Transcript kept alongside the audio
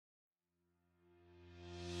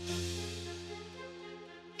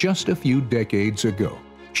Just a few decades ago,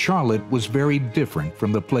 Charlotte was very different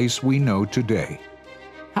from the place we know today.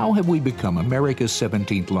 How have we become America's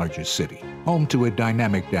 17th largest city, home to a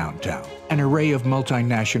dynamic downtown, an array of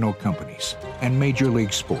multinational companies, and Major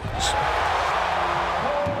League sports?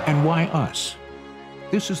 And why us?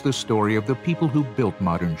 This is the story of the people who built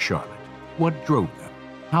modern Charlotte, what drove them,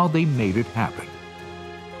 how they made it happen.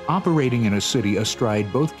 Operating in a city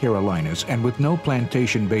astride both Carolinas and with no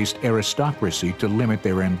plantation-based aristocracy to limit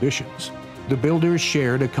their ambitions, the builders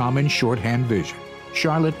shared a common shorthand vision: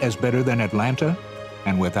 Charlotte as better than Atlanta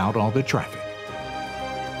and without all the traffic.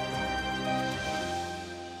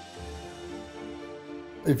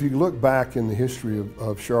 If you look back in the history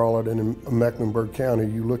of Charlotte and in Mecklenburg County,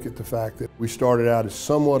 you look at the fact that we started out as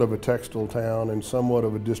somewhat of a textile town and somewhat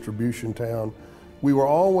of a distribution town. We were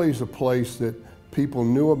always a place that people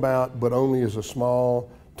knew about, but only as a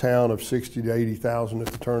small town of 60 to 80,000 at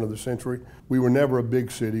the turn of the century. We were never a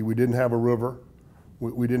big city. We didn't have a river.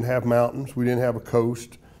 We didn't have mountains. We didn't have a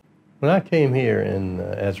coast. When I came here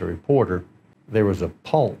as a reporter, there was a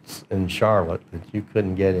pulse in Charlotte that you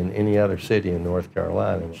couldn't get in any other city in North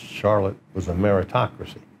Carolina. Charlotte was a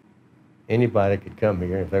meritocracy. Anybody could come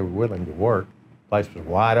here if they were willing to work. The place was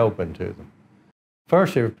wide open to them.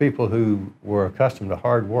 First, there were people who were accustomed to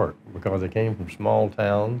hard work because they came from small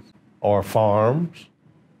towns or farms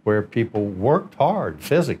where people worked hard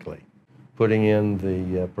physically, putting in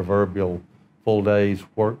the proverbial full day's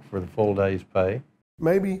work for the full day's pay.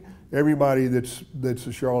 Maybe everybody that's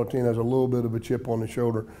a Charlottean has a little bit of a chip on the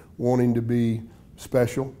shoulder, wanting to be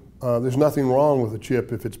special. There's nothing wrong with a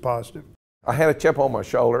chip if it's positive. I had a chip on my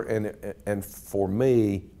shoulder, and for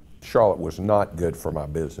me, Charlotte was not good for my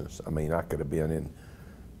business. I mean, I could have been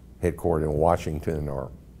headquartered in Washington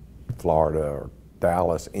or Florida or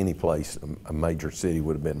Dallas, any place, a major city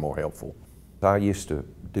would have been more helpful. I used to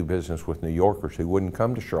do business with New Yorkers who wouldn't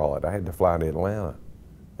come to Charlotte. I had to fly to Atlanta.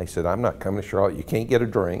 They said, "I'm not coming to Charlotte. You can't get a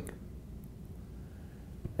drink."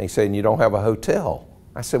 They said, "And you don't have a hotel."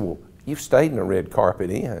 I said, "Well, you've stayed in a Red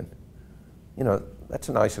Carpet Inn. You know, that's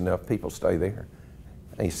nice enough. People stay there."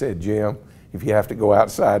 And he said, "Jim, if you have to go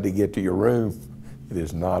outside to get to your room, it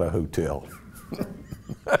is not a hotel."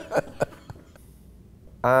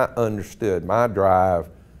 I understood my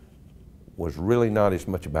drive was really not as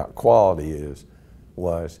much about quality as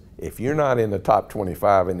was, if you're not in the top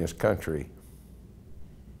 25 in this country,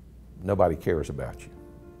 nobody cares about you.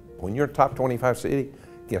 When you're a top 25 city,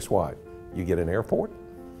 guess what? You get an airport,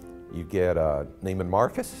 you get Neiman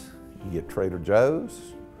Marcus, you get Trader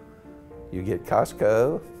Joe's, you get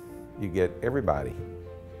Costco, you get everybody.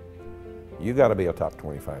 You got to be a top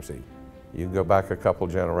 25 city. You can go back a couple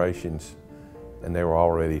generations and they were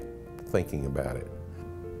already thinking about it.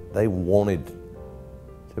 They wanted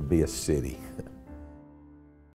to be a city.